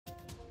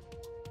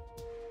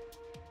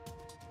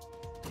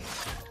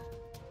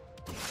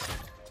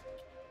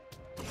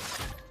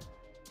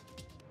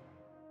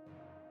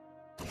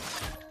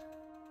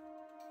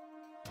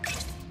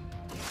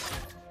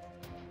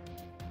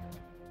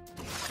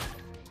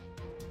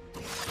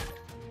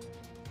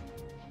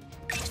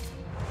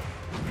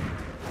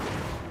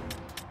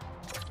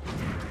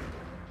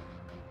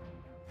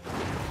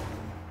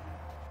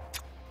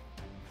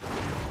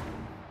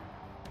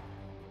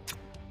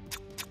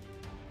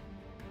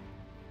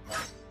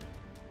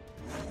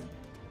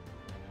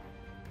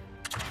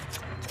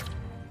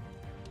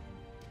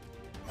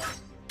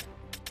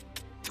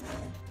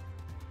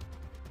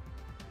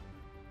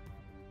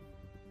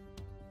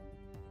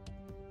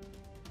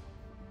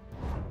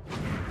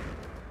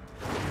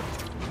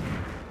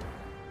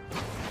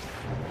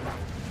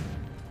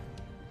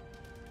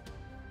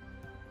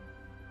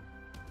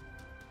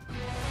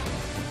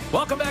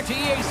Welcome back to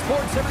EA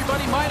Sports,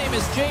 everybody. My name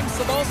is James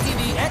Cebulski.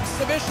 The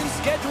exhibition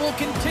schedule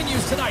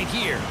continues tonight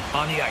here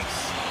on the ice.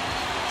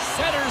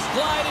 Centers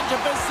glide into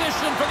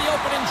position for the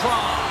opening draw.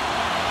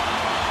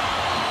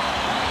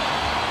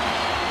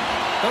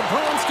 The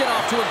Bruins get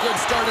off to a good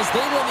start as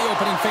they win the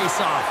opening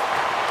faceoff.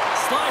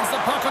 Slides the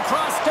puck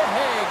across to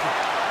Haig.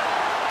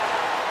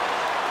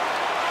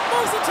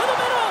 Moves it to the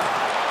middle.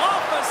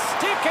 Off a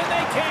stick, and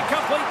they can't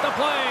complete the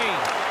play.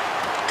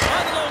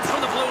 Unloads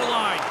from the blue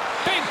line.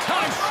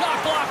 Big-time shot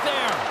block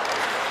there.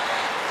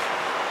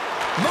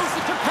 Moves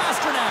it to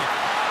Pasternak.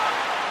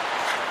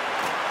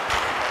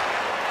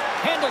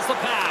 Handles the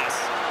pass.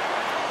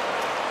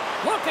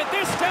 Look at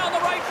this down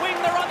the right wing.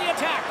 They're on the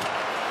attack.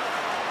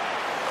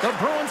 The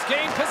Bruins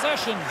gain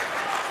possession.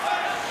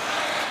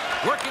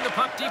 Working the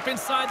puck deep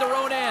inside their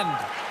own end.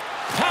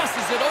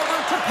 Passes it over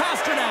to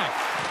Pasternak.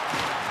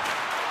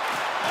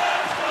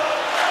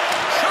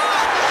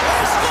 Shot!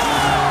 He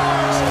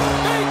scores!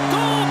 Big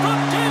goal from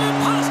David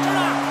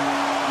Pasternak!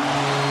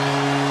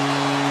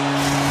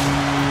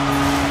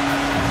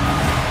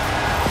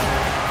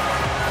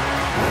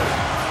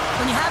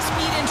 When you have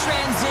speed in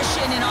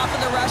transition and off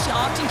of the rush, you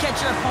often catch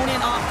your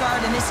opponent off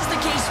guard, and this is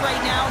the case right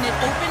now, and it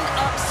opened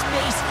up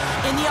space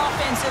in the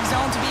offensive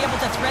zone to be able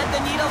to thread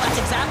the needle. That's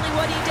exactly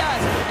what he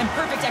does, and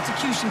perfect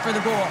execution for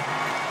the goal.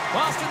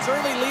 Boston's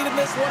early lead in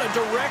this one, a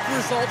direct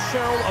result,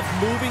 Cheryl, of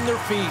moving their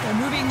feet. They're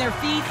moving their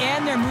feet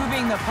and they're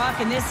moving the puck,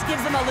 and this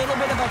gives them a little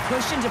bit of a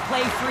cushion to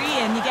play free,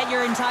 and you get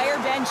your entire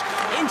bench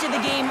into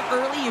the game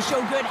early. You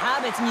show good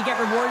habits, and you get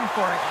rewarded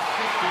for it.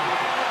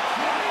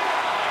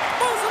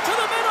 Moves it to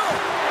the middle,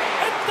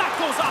 and that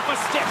goes off a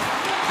stick.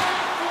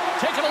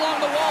 Taken along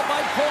the wall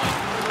by Point.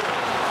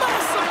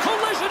 Massive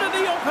collision in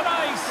the open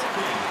ice.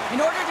 In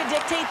order to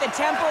dictate the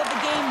tempo of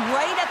the game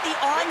right at the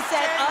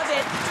onset of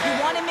it, you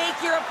want to make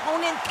your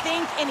opponent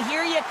think and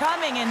hear you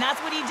coming, and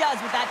that's what he does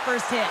with that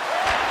first hit.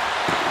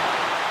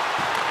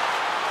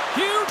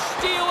 Huge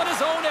steal at his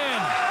own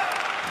end.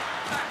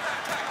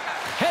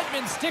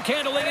 Hedman stick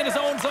handling in his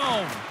own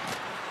zone.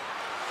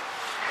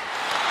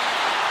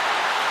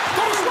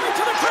 Goes right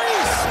to the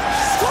crease.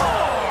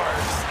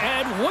 Scores!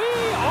 And we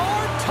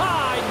are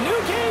tied. New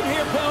game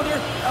here, Pounder.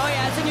 Oh,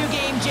 yeah, it's a new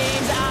game,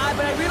 James.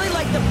 But I really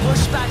like the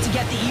pushback to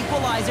get the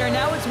equalizer.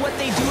 Now it's what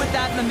they do with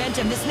that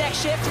momentum. This next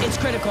shift, it's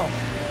critical.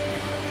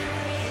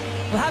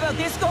 Well, how about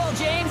this goal,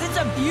 James? It's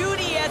a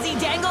beauty as he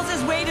dangles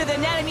his way to the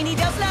net. I mean, he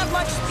doesn't have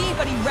much speed,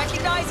 but he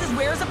recognizes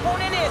where his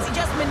opponent is. He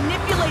just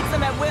manipulates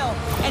them at will,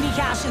 and he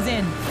cashes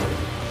in.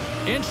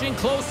 Inching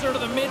closer to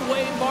the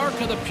midway mark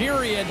of the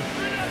period.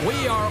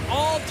 We are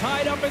all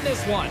tied up in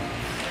this one.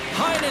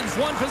 Heinen's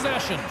won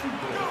possession.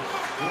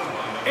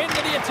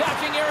 Into the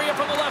attacking area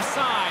from the left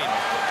side.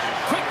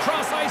 Quick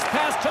cross-ice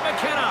pass to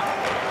McKenna.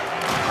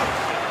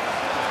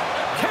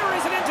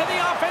 Carries it into the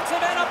offensive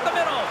end up the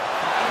middle.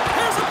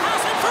 Here's a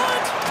pass in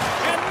front.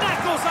 And that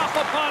goes off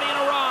the body in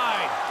a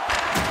ride.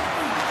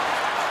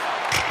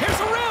 Here's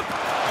a rip.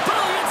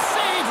 Brilliant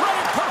save. Read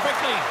it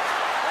perfectly.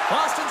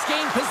 Boston's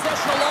gained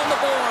possession along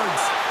the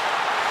boards.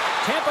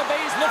 Tampa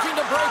Bay's looking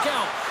to break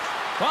out.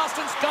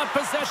 Boston's got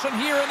possession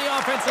here in the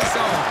offensive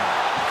zone.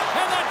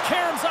 And that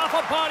caroms off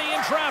a body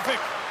in traffic.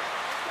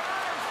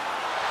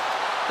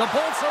 The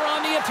Bolts are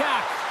on the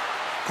attack.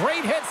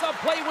 Great heads-up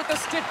play with the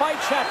stick by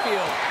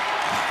Chatfield.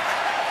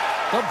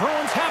 The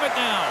Bruins have it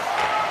now.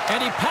 And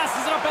he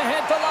passes it up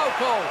ahead to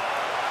Lauko.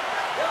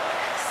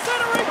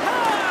 Centering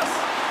pass!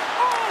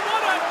 Oh,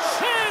 what a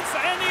chance!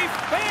 And he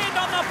fanned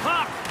on the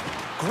puck.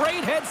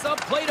 Great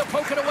heads-up play to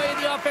poke it away in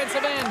the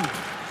offensive end.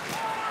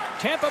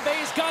 Tampa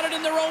Bay's got it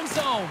in their own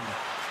zone.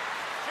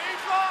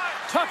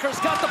 Tucker's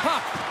got the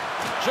puck.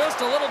 Just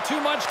a little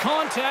too much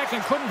contact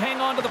and couldn't hang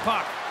on to the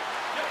puck.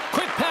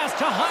 Quick pass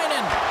to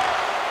Heinen.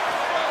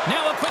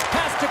 Now a quick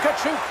pass to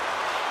Tkachuk.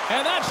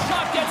 And that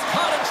shot gets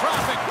caught in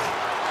traffic.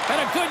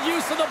 And a good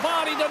use of the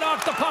body to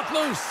knock the puck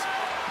loose.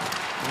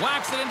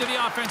 Whacks it into the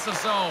offensive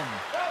zone.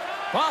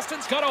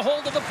 Boston's got a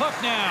hold of the puck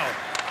now.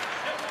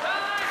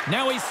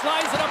 Now he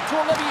slides it up to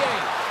Olivier.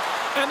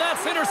 And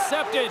that's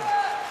intercepted.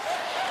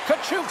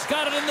 Tkachuk's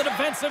got it in the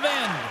defensive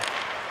end.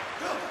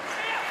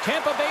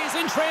 Tampa Bay's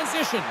in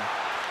transition.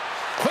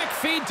 Quick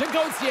feed to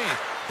Gauthier.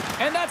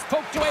 And that's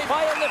poked away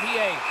by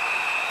Olivier.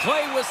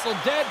 Play whistle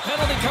dead.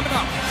 Penalty coming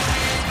up.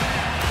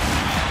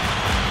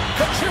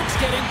 Tkachuk's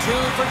getting two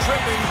for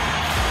tripping.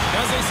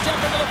 As they step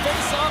into the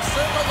face-off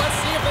circle, let's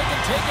see if they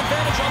can take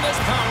advantage on this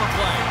power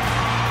play.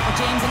 Well,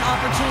 James, an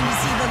opportunity to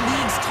see the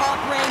league's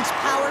top-ranked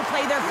power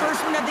play, their first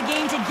one of the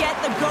game to get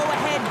the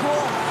go-ahead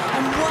goal.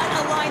 And what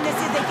a line this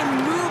is. They can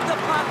move the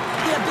puck,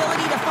 the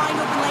ability to find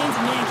open lanes,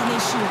 and man, can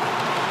they shoot.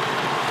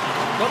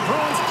 The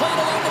Bruins played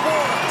along the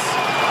boards.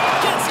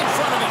 Gets in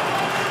front of it.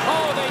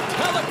 Oh, they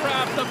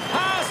telegraph the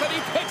pass, and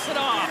he picks it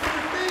off.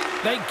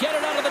 They get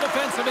it out of the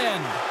defensive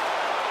end.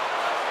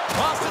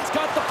 Boston's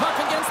got the puck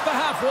against the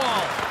half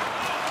wall.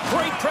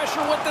 Great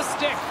pressure with the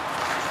stick.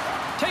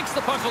 Takes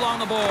the puck along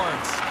the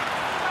boards.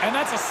 And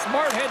that's a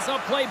smart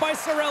heads-up play by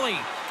Cirelli.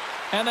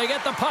 And they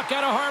get the puck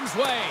out of harm's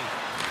way.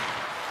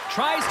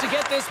 Tries to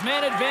get this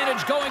man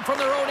advantage going from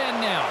their own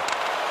end now.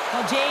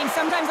 Well, James,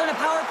 sometimes on a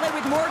power play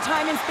with more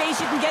time and space,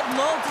 you can get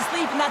lulled to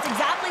sleep, and that's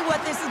exactly what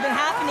this has been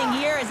happening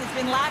here, as it's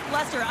been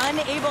lackluster,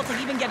 unable to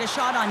even get a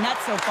shot on net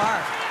so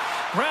far.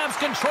 Grabs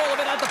control of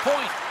it at the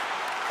point.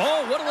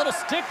 Oh, what a little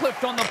stick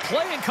lift on the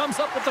play, and comes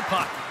up with the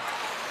puck.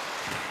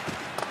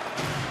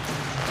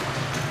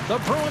 The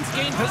Bruins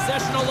gain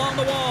possession along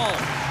the wall.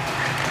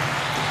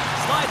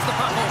 Slides the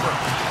puck over.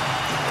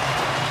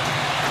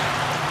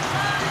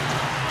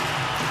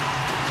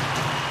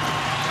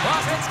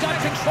 Boston's got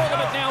control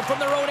of it now from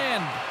their own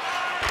end.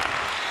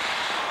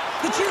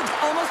 Kachuk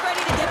almost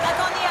ready to get back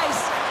on the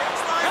ice.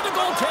 And the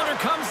goaltender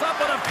comes up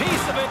with a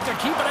piece of it to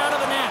keep it out of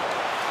the net.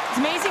 It's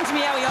amazing to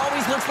me how he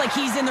always looks like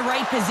he's in the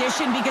right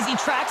position because he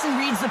tracks and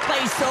reads the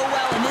play so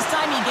well. And this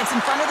time he gets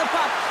in front of the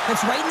puck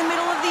that's right in the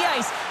middle of the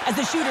ice as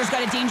the shooter's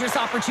got a dangerous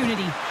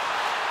opportunity.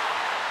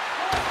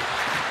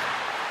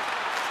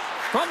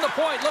 From the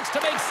point, looks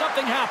to make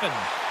something happen.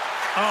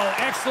 Oh,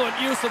 excellent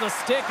use of the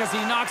stick as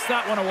he knocks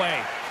that one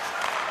away.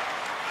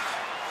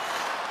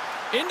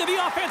 Into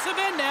the offensive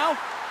end now.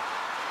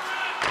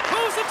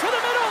 Moves it to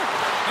the middle.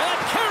 And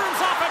it caroms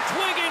off a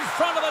twig in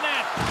front of the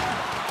net.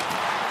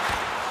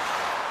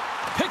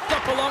 Picked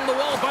up along the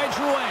wall by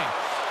Drouin.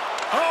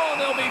 Oh,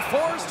 they'll be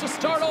forced to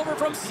start over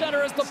from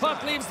center as the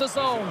puck leaves the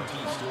zone.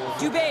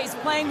 Dubé is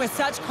playing with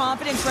such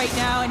confidence right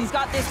now, and he's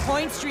got this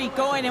point streak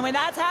going. And when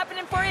that's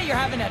happening for you, you're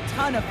having a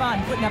ton of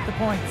fun putting up the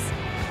points.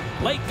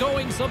 Late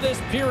goings of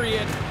this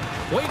period.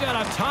 We got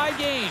a tie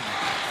game.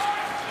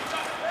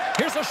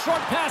 Here's a short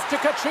pass to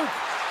Kachuk.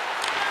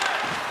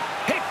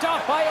 Picked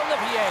off by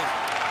Olivier.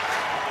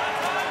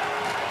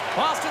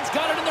 Boston's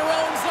got it in their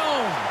own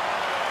zone.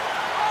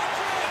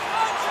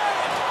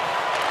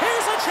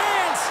 Here's a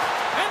chance.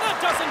 And that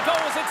doesn't go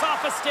as it's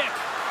off a stick.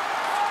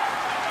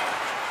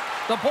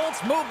 The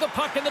Bolts move the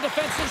puck in the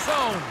defensive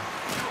zone.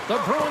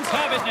 The Bruins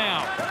have it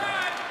now.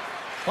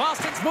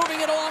 Boston's moving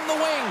it along the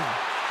wing.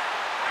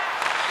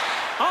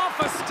 Off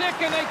a stick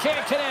and they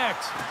can't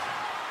connect.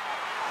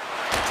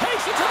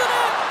 Takes it to the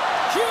net.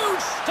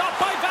 Huge stop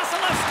by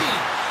Vasilevsky.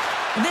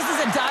 This is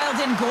a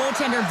dialed-in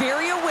goaltender,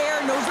 very aware,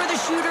 knows where the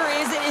shooter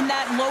is in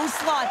that low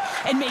slot,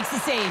 and makes the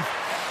save.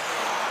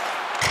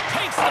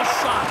 Takes the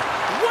shot.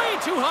 Way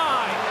too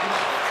high.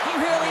 He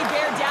really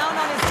bared down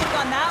on his stick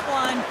on that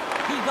one.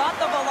 He got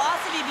the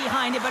velocity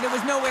behind it, but it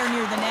was nowhere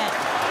near the net.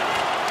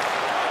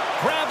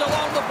 Grabbed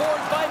along the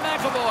boards by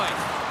McAvoy.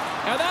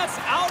 And that's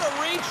out of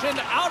reach and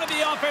out of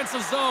the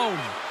offensive zone.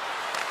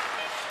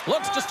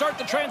 Looks to start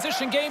the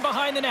transition game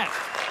behind the net.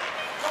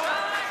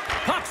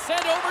 Puck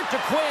sent over to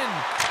Quinn.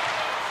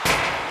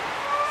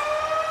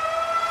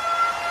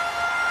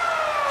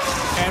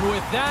 And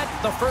with that,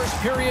 the first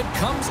period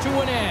comes to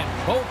an end.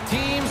 Both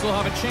teams will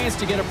have a chance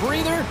to get a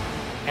breather,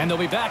 and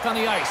they'll be back on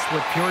the ice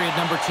with period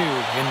number 2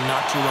 in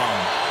not too long.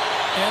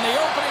 And the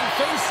opening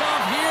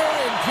face-off here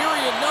in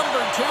period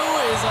number 2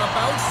 is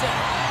about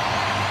set.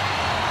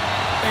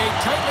 A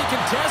tightly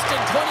contested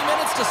 20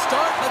 minutes to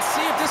start. Let's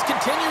see if this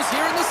continues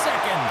here in the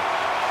second.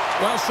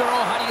 Well, Cheryl,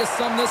 how do you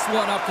sum this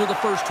one up through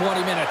the first 20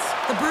 minutes?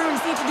 The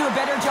Bruins need to do a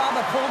better job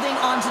of holding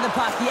onto the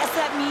puck. Yes,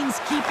 that means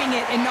keeping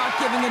it and not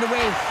giving it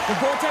away. The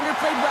goaltender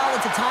played well.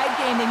 It's a tied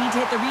game. They need to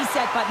hit the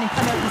reset button and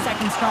come out in the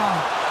second strong.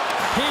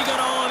 He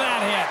got all of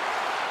that hit.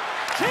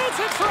 Chance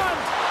in front.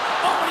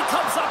 Oh, he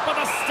comes up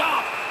with a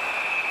stop.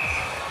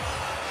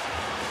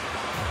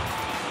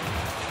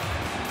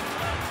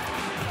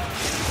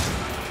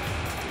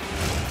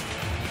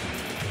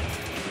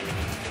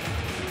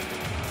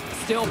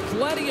 Still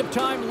plenty of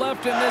time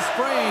left in this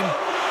frame.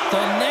 The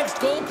next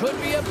goal could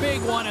be a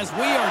big one as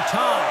we are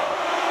tied.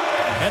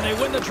 And they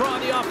win the draw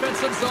in the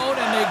offensive zone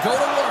and they go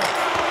to work.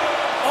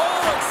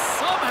 Oh, and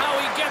somehow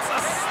he gets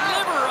a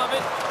sliver of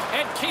it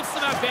and keeps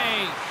them at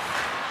bay.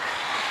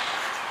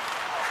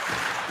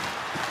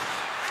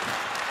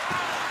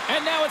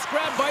 And now it's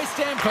grabbed by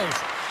Stamkos.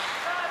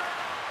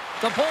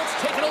 The Bolts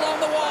take it along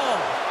the wall.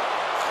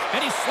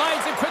 And he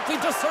slides it quickly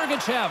to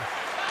Sergachev.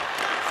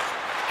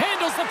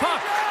 Handles the puck.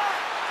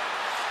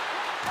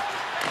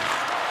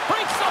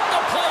 Breaks up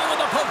the play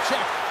with a poke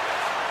check.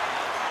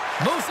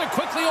 Moves it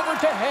quickly over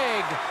to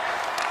Haig.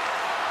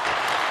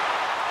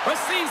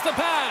 Receives the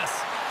pass.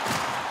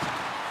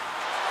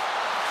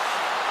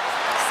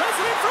 Sends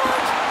it in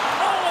front.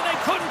 Oh, and they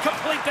couldn't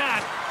complete that.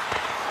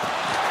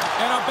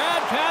 And a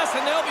bad pass,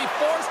 and they'll be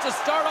forced to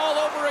start all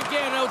over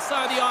again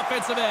outside the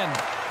offensive end.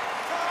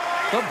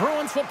 The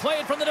Bruins will play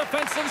it from the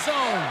defensive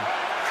zone.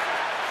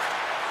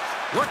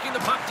 Working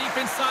the puck deep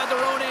inside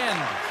their own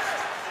end.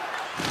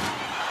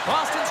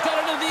 Boston's got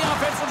it into the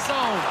offensive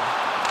zone.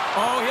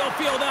 Oh, he'll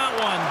feel that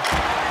one.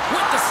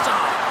 With the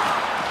stop.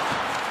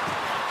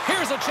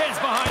 Here's a chance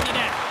behind the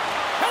net.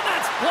 And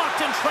that's blocked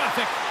in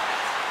traffic.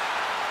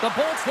 The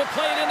Bolts will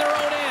play it in their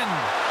own end.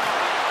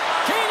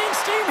 Gaining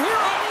steam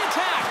here on the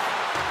attack.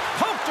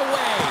 Poked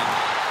away.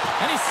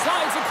 And he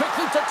slides it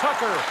quickly to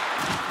Tucker.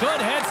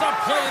 Good heads-up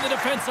play in the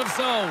defensive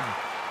zone.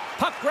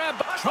 Puck grab,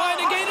 trying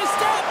to gain a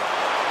step.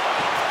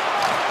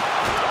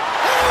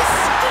 He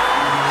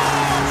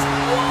scores!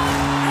 What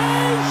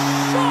a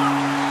shot!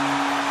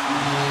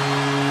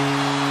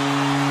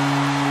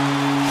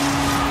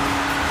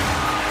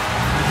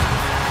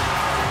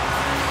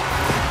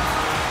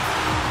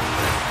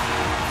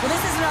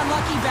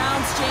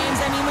 bounce, James.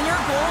 I mean, when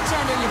you're a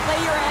goaltender, you play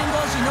your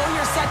angles, you know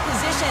your set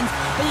positions,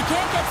 but you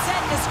can't get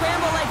set in a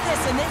scramble like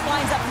this, and it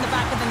lines up in the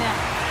back of the net.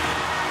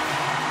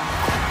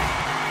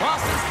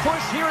 Boston's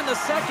push here in the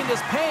second is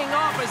paying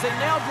off as they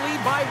now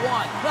lead by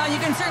 1. Well, you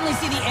can certainly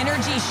see the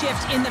energy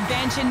shift in the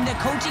bench and the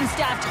coaching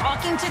staff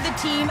talking to the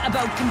team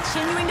about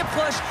continuing to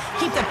push,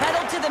 keep the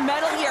pedal to the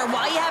metal here.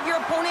 While you have your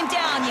opponent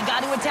down, you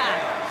got to attack.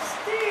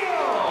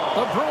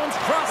 The Bruins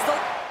cross the...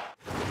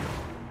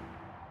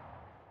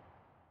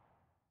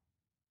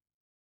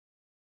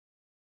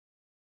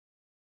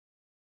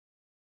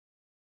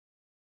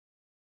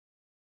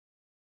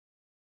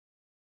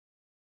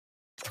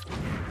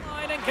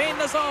 line and gain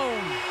the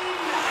zone.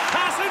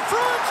 Pass in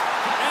front,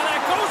 and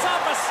that goes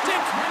off a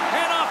stick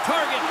and off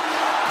target.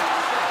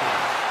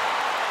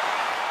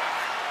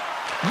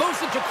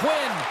 Moves it to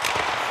Quinn.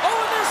 Oh,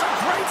 and there's a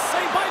great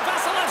save by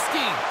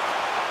Vasilevsky.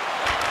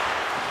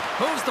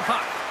 Moves the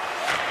puck.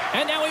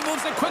 And now he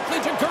moves it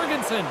quickly to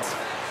Girgensons.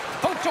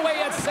 Poked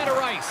away at center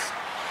ice.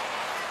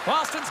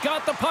 Boston's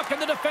got the puck in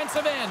the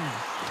defensive end.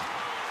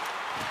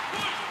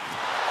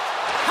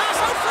 Pass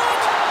out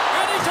front,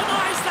 and he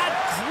denies that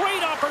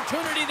great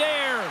opportunity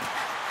there.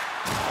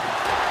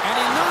 And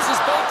he loses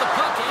both the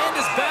puck and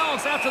his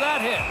balance after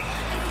that hit.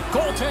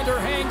 Goaltender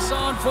hangs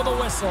on for the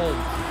whistle.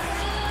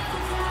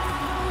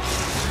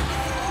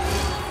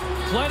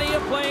 Plenty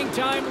of playing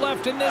time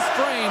left in this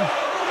frame.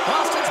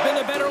 Boston's been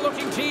the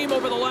better-looking team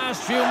over the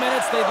last few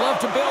minutes. They'd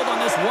love to build on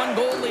this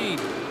one-goal lead.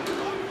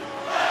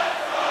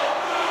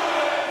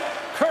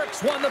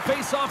 Kirk's won the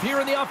face-off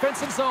here in the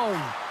offensive zone.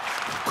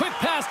 Quick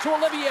pass to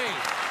Olivier.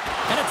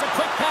 And it's a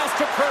quick pass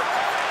to Kirk.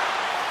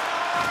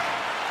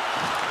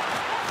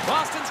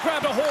 Boston's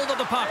grabbed a hold of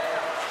the puck.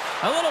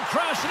 A little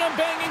crashing and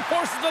banging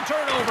forces the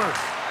turnover.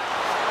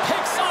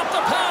 Picks off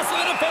the pass in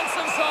the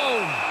defensive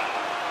zone.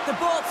 The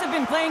Bolts have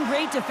been playing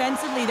great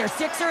defensively. Their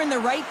sticks are in the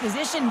right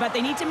position, but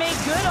they need to make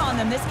good on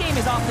them. This game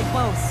is awfully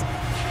close.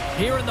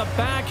 Here in the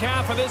back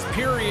half of this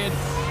period,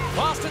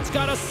 Boston's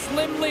got a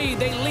slim lead.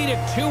 They lead it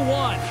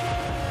 2-1.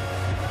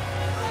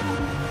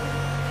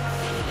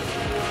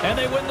 And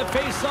they win the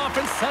face-off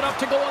and set up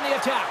to go on the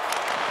attack.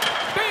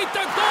 Beat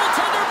the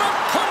goaltender, but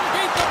couldn't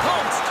beat the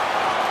post.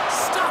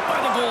 Stopped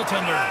by the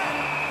goaltender.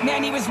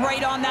 Man, he was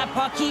right on that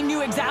puck. He knew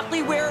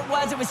exactly where it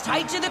was. It was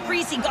tight to the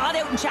crease. He got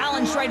out and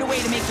challenged right away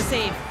to make the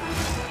save.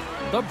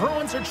 The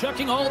Bruins are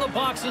checking all the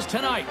boxes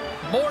tonight.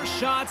 More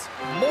shots,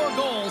 more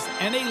goals,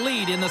 and they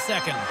lead in the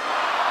second.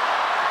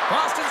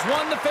 Boston's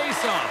won the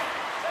faceoff.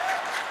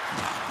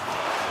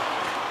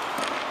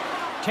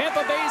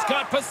 Tampa Bay's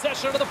got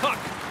possession of the puck.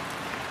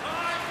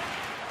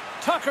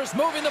 Tucker's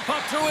moving the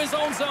puck through his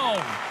own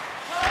zone.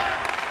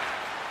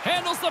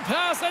 Handles the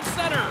pass at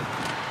center.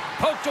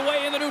 Poked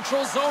away in the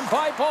neutral zone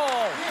by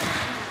Ball.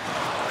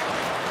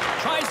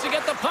 Tries to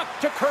get the puck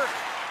to Kirk.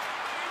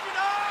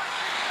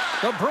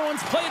 The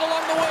Bruins played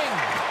along the wing.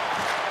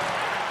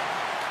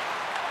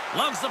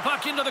 Lugs the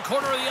puck into the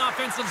corner of the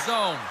offensive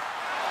zone.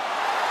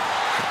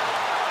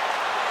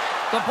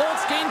 The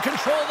Bolts gain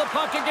control of the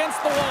puck against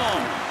the wall.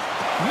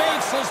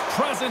 Makes his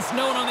presence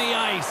known on the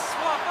ice.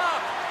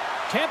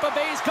 Tampa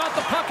Bay's got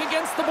the puck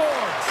against the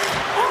boards.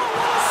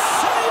 Oh,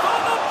 save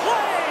on the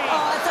play!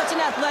 Oh, that's such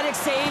an athletic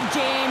save,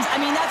 James. I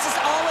mean, that's just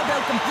all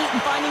about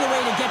competing, finding a way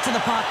to get to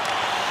the puck.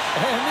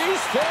 And these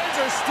fans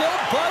are still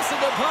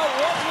buzzing about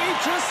what we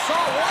just saw.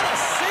 What a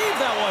save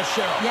that was,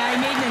 Cheryl. Yeah,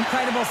 he made an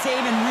incredible save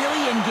and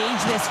really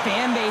engaged this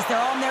fan base. They're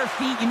on their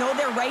feet. You know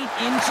they're right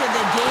into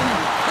the game.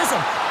 And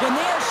listen, when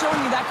they are showing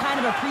you that kind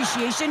of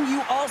appreciation,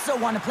 you also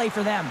want to play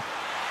for them.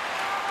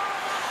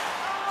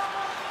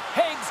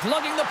 Haig's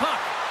lugging the puck.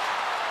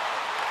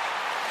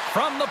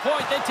 From the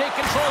point, they take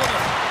control of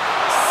it.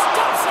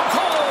 Stops him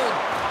cold.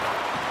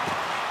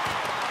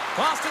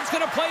 Boston's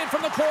going to play it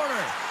from the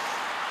corner.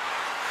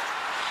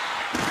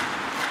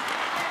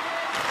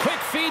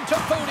 Quick feed to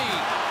Foudy.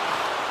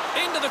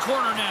 Into the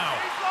corner now.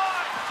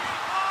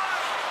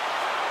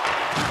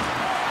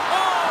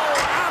 Oh,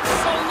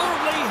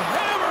 absolutely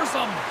hammers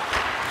him.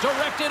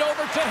 Directed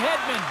over to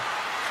Hedman.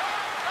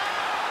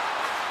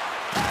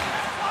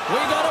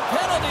 We got a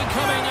penalty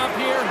coming up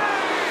here.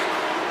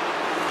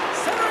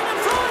 Centering in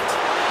front,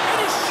 and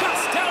he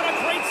shuts down a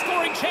great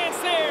scoring chance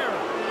there.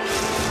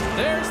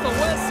 There's the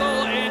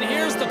whistle, and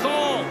here's the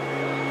call.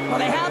 Well,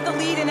 they have the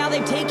lead, and now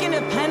they've taken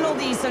a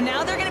penalty, so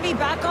now they're going to be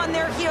back on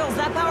their heels.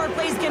 That power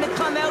play is going to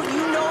come out.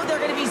 You know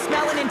they're going to be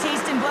smelling and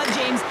tasting blood,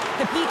 James.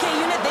 The PK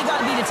unit, they got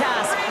to be the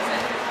task.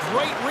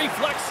 Great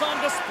reflex on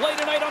display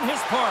tonight on his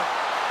part.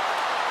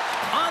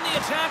 On the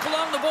attack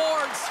along the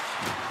boards.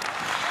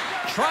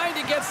 Trying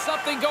to get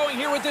something going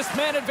here with this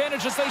man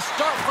advantage as they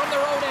start from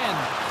their own end.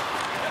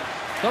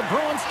 The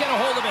Bruins get a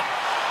hold of it.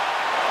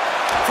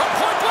 From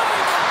point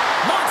blank,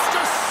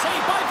 monster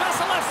save by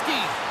Vasilevsky.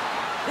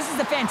 This is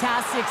a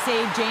fantastic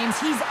save, James.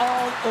 He's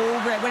all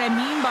over it. What I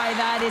mean by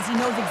that is he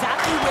knows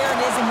exactly where it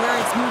is and where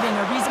it's moving,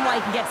 a reason why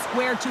he can get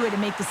square to it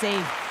and make the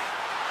save.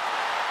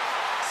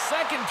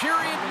 Second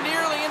period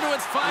nearly into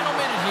its final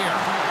minute here.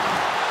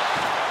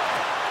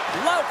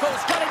 Lauko's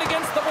got it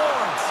against the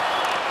boards.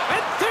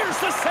 And there's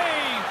the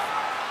save.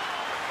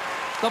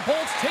 The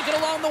Bolts take it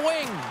along the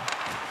wing.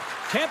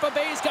 Tampa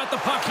Bay's got the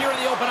puck here in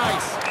the open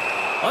ice.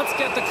 Let's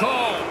get the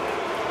call.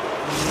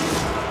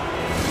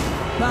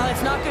 Well,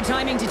 it's not good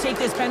timing to take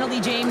this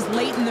penalty, James,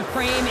 late in the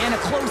frame and a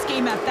close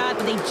game at that,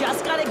 but they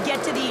just got to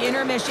get to the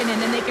intermission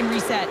and then they can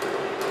reset.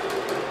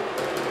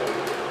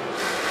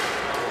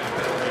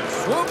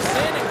 Swoops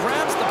in and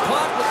grabs the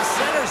puck with the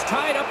centers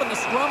tied up in the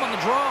scrum on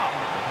the draw.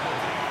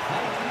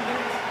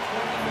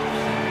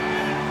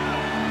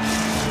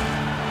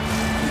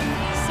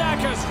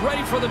 Saka's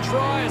ready for the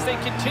draw as they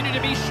continue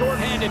to be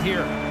shorthanded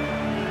here.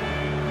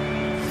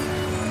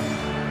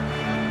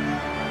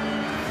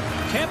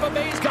 Tampa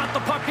Bay's got the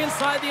puck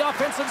inside the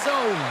offensive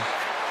zone.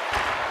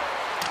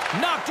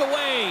 Knocked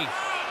away.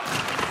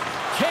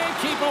 Can't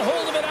keep a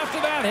hold of it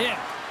after that hit.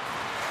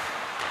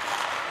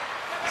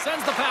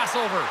 Sends the pass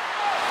over.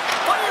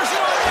 Fires it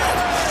on net.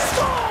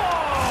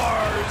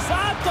 Scores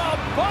at the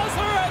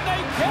buzzer, and they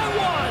get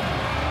one.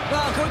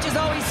 Well, coaches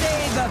always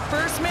say the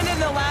first minute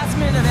and the last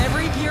minute of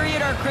every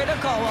period are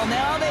critical. Well,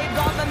 now they've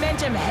got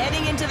momentum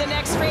heading into the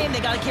next frame.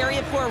 They got to carry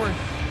it forward.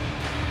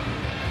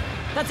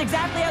 That's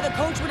exactly how the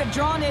coach would have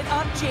drawn it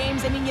up,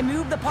 James. I mean, you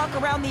move the puck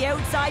around the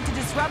outside to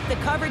disrupt the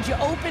coverage. You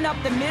open up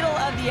the middle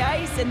of the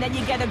ice, and then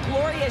you get a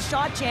glorious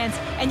shot chance,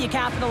 and you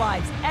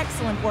capitalize.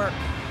 Excellent work.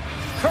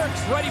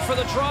 Kirk's ready for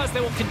the draw as they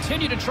will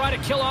continue to try to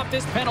kill off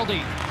this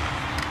penalty.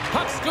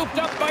 Puck scooped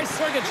up by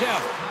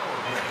Sergachev.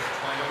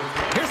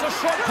 Here's a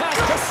short pass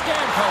to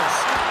Stamkos.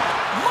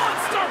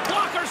 Monster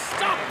blocker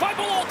stopped by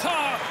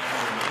Bolota.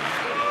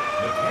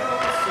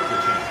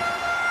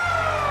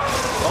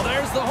 Well,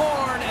 there's the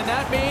horn, and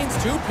that means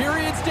 2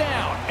 periods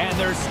down. And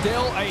there's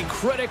still a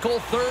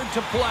critical third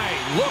to play.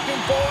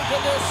 Looking forward to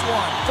this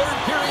one. Third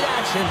period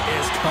action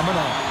is coming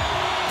up.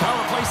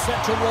 Power play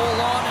set to roll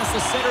on as the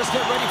centers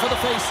get ready for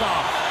the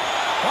faceoff.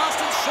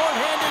 Boston's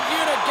shorthanded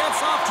unit gets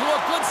off to a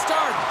good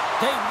start.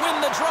 They win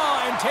the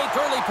draw and take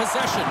early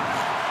possession.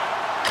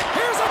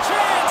 Here's a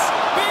chance.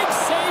 Big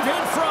save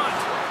in front.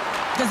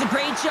 Does a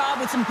great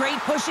job with some great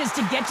pushes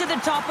to get to the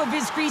top of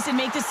his crease and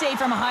make the save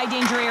from a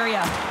high-danger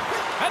area.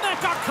 And that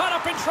got caught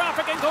up in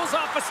traffic and goes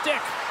off a stick.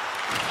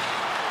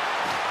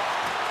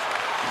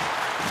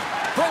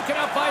 Broken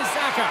up by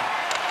Zacha.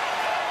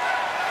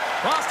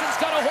 Boston's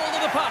got a hold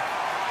of the puck.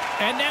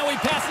 And now he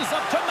passes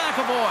up to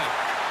McAvoy.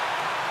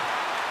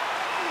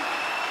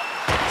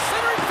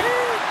 Centering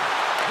feed.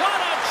 What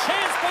a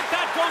chance, but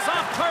that goes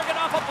off target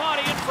off a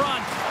body in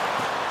front.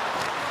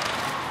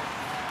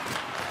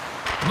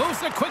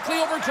 Moves it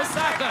quickly over to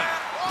Zacha.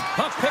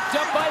 Puck picked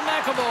up by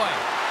McAvoy.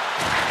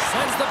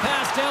 Sends the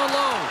pass down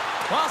low.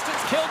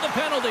 Boston's killed the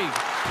penalty.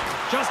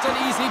 Just an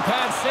easy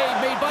pad save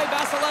made by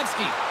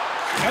Vasilevsky.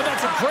 And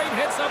that's a great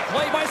heads-up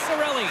play by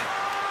Cirelli.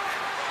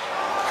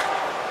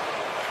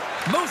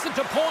 Moves it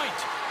to point.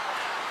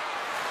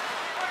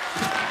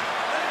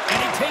 And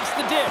he takes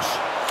the dish.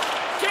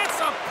 Gets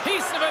a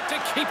piece of it to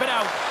keep it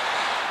out.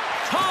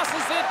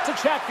 Tosses it to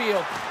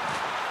Chatfield.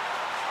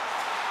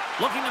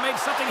 Looking to make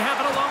something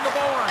happen along the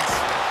boards.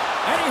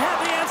 And he had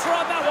the answer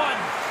on that one.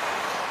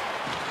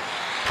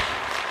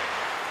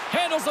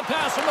 Handles the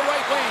pass from the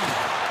right wing.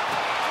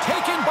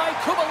 Taken by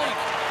Kubalik.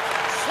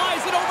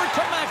 Slides it over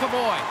to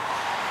McAvoy.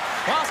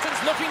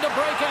 Boston's looking to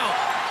break out.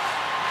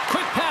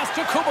 Quick pass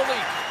to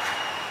Kubalik.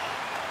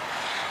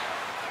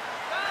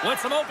 With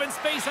some open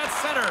space at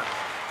center.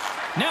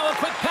 Now a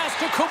quick pass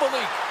to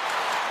Kubalik.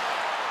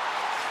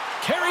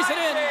 Carries it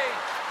in.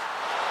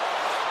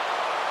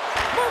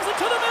 Moves it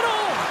to the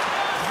middle.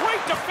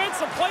 Great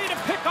defensive play to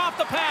pick off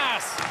the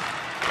pass.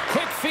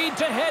 Quick feed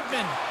to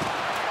Hedman.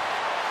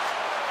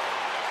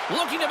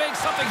 Looking to make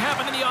something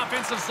happen in the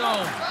offensive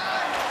zone.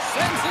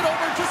 Sends it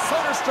over to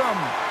Soderstrom.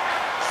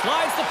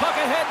 Slides the puck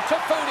ahead to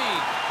Foudy.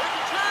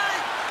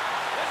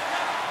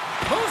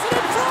 Moves it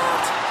in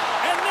front.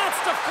 And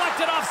that's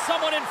deflected off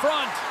someone in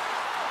front.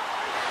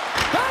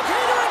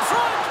 Backhander in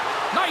front.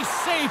 Nice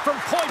save from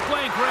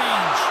point-blank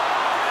range.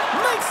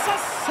 Makes a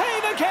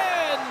save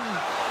again.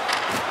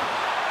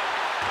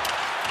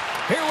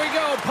 Here we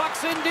go.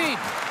 Puck's in deep.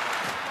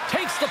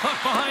 Takes the puck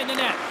behind the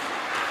net.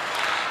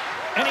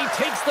 And he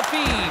takes the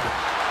feed.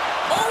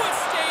 Oh, it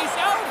stays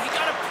out. He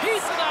got a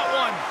piece of that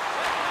one.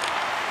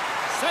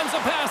 Sends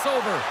a pass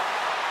over.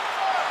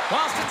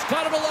 Boston's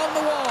got it along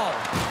the wall.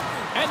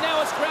 And now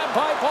it's grabbed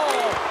by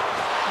Ball.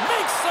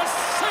 Makes the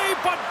save,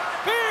 but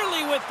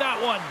barely with that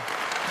one.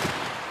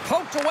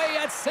 Poked away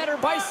at center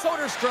by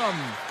Soderstrom.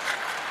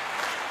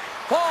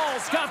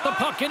 Ball's got the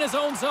puck in his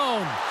own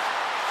zone.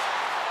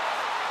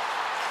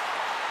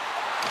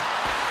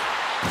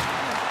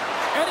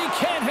 And he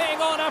can't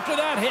hang on after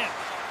that hit.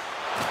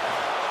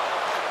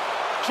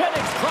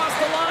 Jennings crossed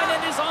the line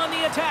and is on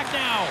the attack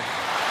now.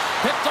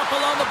 Picked up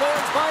along the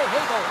boards by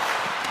Hagel.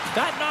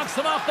 That knocks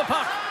him off the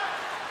puck.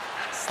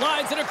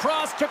 Slides it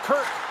across to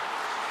Kirk.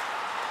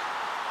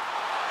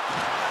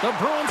 The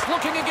Bruins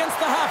looking against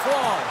the half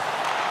wall.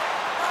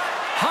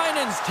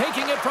 Heinen's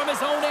taking it from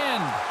his own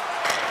end.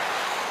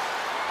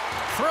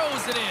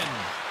 Throws it in.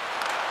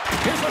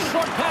 Here's a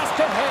short pass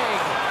to Hay.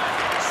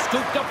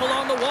 Scooped up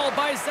along the wall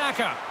by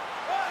Zacha.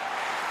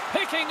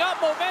 picking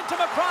up momentum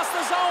across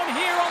the zone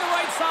here on the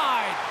right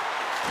side.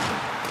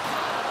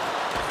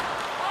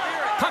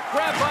 Puck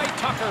grab by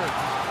Tucker.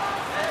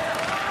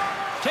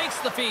 Takes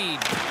the feed.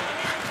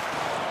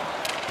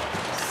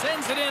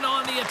 Sends it in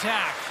on the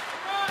attack.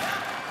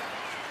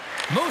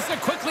 Moves it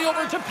quickly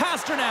over to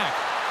Pasternak.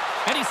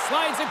 And he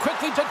slides it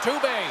quickly to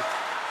Dubé.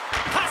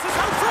 Passes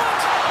out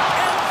front.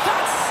 And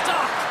that's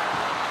stuck.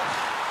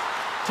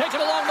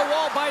 Taken along the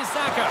wall by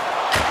Zacha.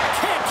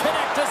 Can't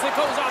connect as it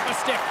goes off a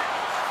stick.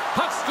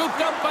 Puck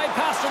scooped up by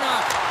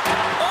Pasternak.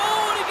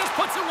 Oh, and he just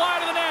puts it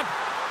wide of the net.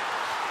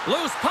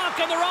 Loose puck,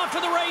 and they're off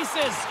to the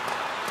races.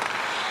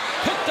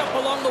 Picked up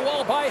along the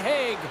wall by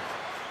Haig.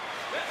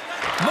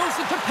 Moves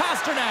it to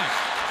Pasternak.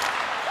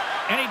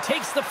 And he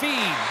takes the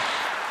feed.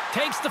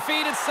 Takes the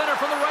feed at center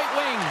from the right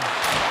wing.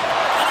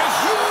 And a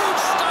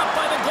huge stop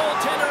by the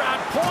goaltender at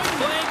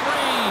point-blank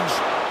range.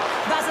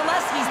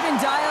 Vasilevsky's been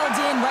dialed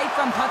in right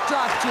from puck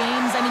drop,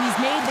 James. I mean, he's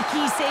made the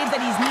key saves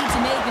that he's need to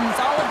make, and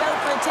it's all about,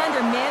 for a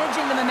tender,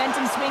 managing the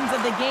momentum swings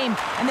of the game,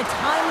 and the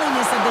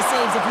timeliness of the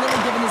saves have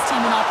really given his team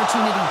an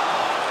opportunity.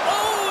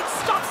 Oh, it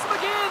stops him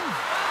again.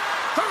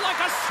 They're like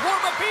a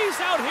swarm of bees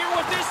out here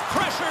with this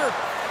pressure.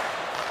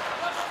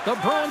 The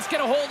Bruins get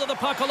a hold of the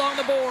puck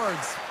along the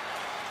boards.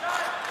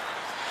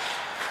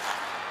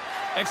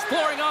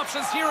 Exploring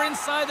options here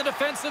inside the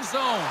defensive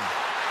zone.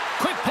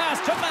 Quick pass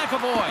to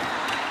McAvoy.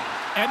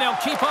 And they'll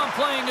keep on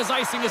playing as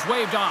icing is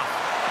waved off.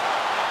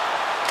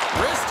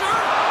 Rister.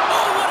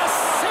 Oh, what a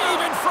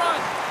save in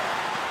front.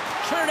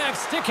 Chernak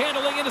stick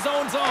handling in his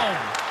own zone.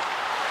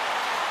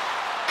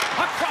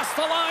 Across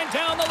the line,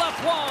 down the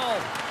left wall.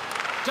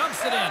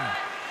 Dumps it in.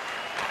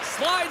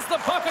 Slides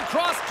the puck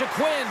across to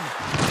Quinn.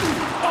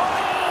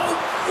 Oh,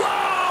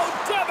 wow!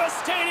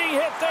 Devastating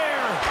hit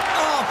there.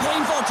 Oh,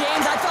 painful,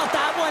 James. I felt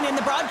that one in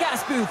the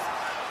broadcast booth.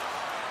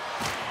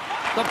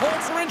 The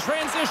Bolts are in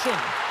transition.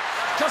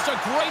 Just a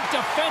great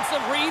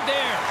defensive read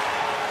there.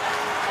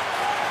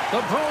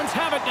 The Bruins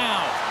have it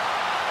now.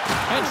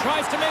 And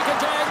tries to make a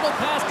diagonal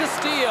pass to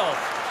Steele.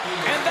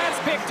 And that's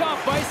picked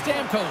off by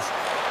Stamkos.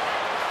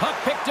 Puck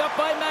picked up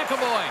by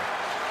McAvoy.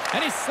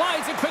 And he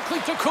slides it quickly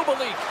to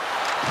Kubalik.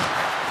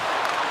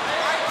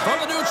 From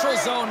the neutral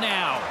zone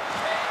now.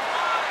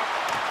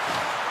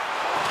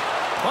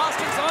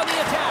 Boston's on the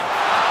attack.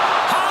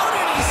 How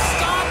did he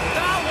stop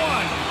that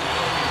one?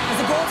 As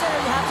a goaltender,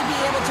 you have to be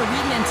able to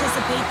read and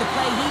anticipate the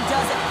play. He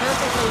does it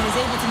perfectly and is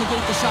able to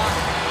negate the shot.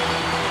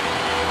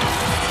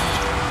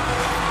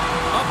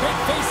 A big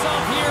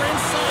face-off here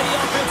inside the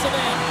offensive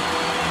end.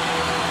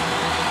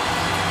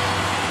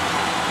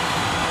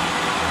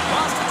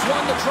 Boston's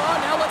won the draw.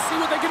 Now let's see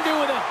what they can do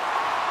with it.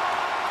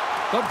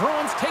 The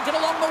Bruins take it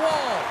along the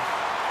wall.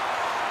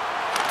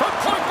 From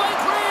point-blank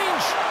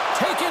range.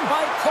 Taken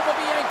by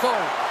Kovabienko.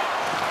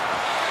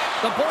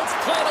 The Bolts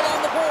play it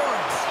along the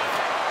boards.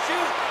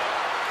 Shoot.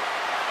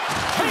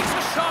 Takes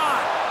a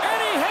shot. And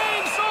he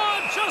hangs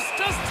on just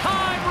as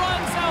time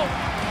runs out.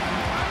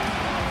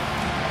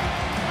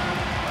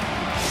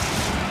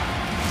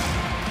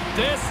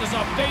 This is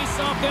a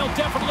face-off they'll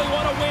definitely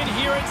want to win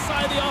here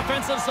inside the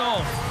offensive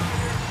zone.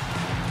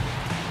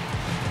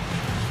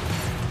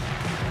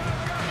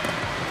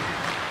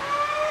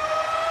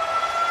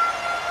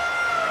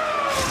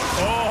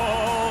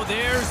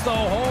 The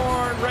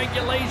horn.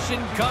 Regulation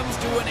comes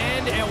to an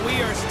end, and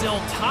we are still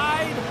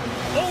tied.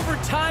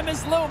 Overtime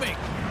is looming,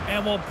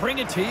 and we'll bring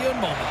it to you in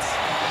moments.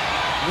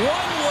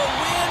 One will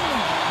win,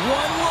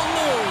 one will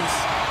lose.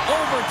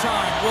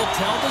 Overtime will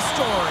tell the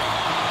story.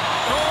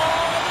 Oh,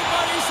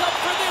 everybody's up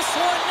for this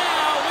one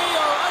now. We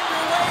are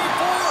underway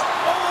for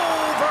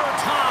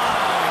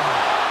overtime.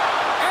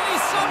 And he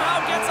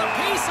somehow gets a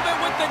piece of it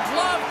with the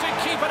glove to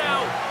keep it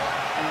out.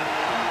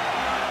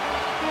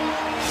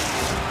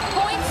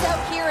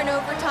 Out here in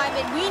overtime,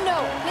 and we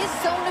know his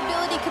zone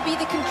ability could be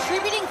the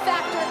contributing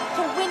factor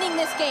to winning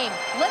this game.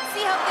 Let's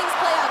see how things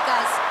play out,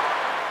 guys.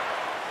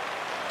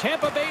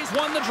 Tampa Bay's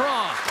won the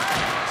draw.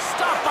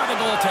 Stopped by the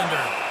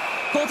goaltender.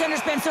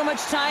 Goaltender spends so much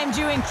time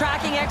doing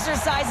tracking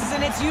exercises,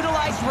 and it's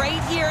utilized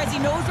right here as he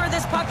knows where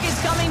this puck is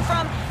coming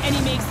from, and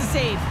he makes the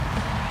save.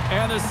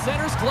 And the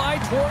centers glide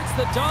towards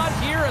the dot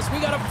here as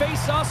we got a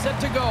face-off set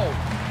to go.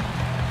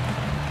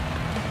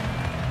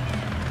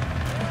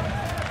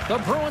 The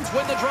Bruins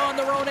win the draw on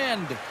their own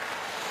end.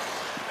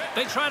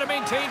 They try to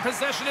maintain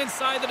possession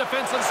inside the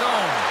defensive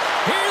zone.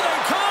 Here they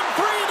come,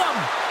 three of them!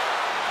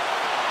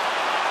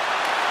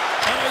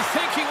 And I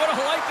think he would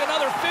have liked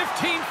another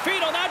 15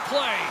 feet on that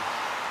play.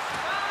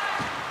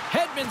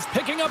 Hedman's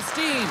picking up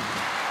steam.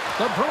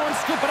 The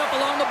Bruins scoop it up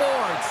along the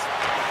boards.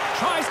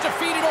 Tries to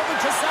feed it over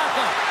to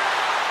Zacha.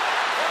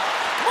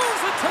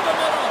 Moves it to the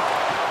middle.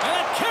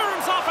 And it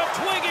caroms off a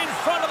twig in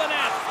front of the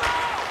net.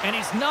 And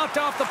he's knocked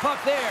off the puck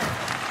there.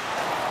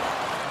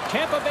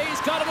 Tampa Bay's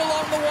got it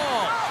along the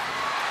wall.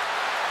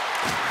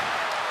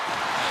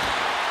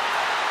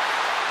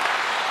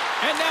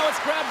 And now it's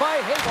grabbed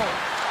by Hagel.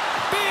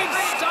 Big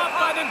stop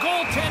by the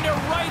goaltender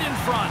right in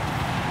front.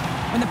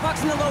 When the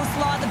puck's in the low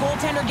slot, the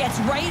goaltender gets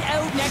right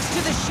out next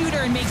to the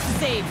shooter and makes the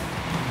save.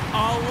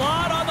 A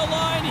lot on the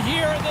line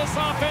here in this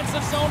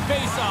offensive zone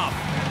faceoff.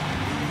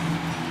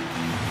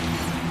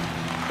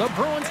 The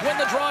Bruins win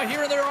the draw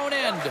here in their own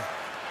end.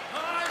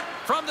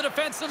 From the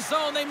defensive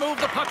zone, they move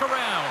the puck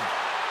around.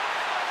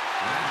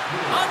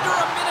 Under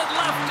a minute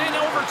left in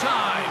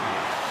overtime.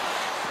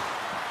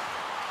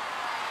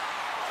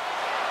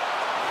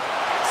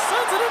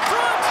 Sends it in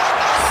front.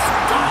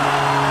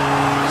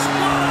 Scores!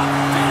 What a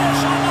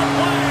finish on the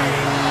play.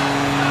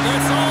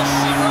 That's all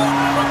she wrote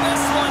from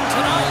this one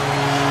tonight.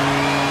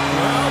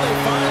 Well, they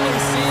finally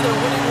see their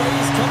winning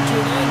ways come to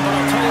an end, but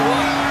I'll tell you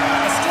what,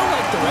 I still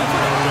like their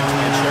effort over there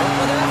tonight, Cheryl.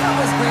 Well, their effort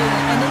was great,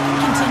 and they can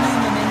continue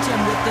momentum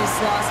with this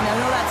loss. And I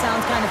know that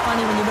sounds kind of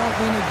funny when you don't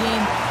win a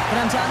game,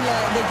 but I'm telling you,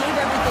 they gave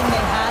everything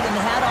they had, and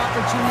they had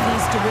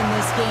opportunities to win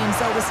this game,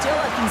 so it was still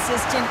a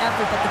consistent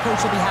effort that the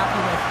coach will be happy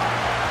with.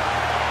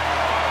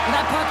 And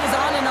that puck is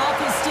on and off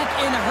his stick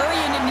in a hurry,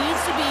 and it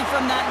needs to be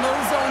from that low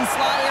zone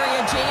slot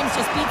area. James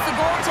just beats the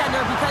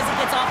goaltender because it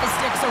gets off his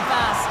stick so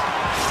fast.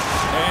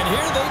 And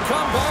here they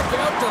come back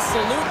out to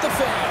salute the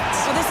fans.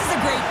 Well, this is a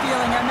great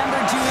feeling. I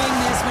remember doing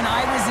this when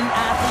I was an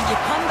athlete.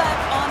 You come back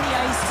on the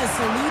ice to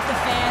salute the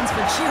fans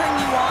for cheering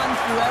you on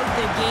throughout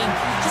the game.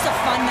 Just a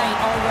fun night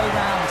all the way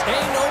around.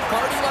 Ain't no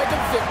party like a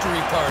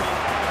victory party.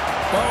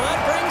 Well, that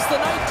brings the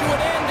night to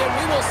an end, and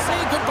we will say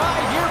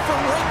goodbye here from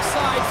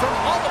ringside from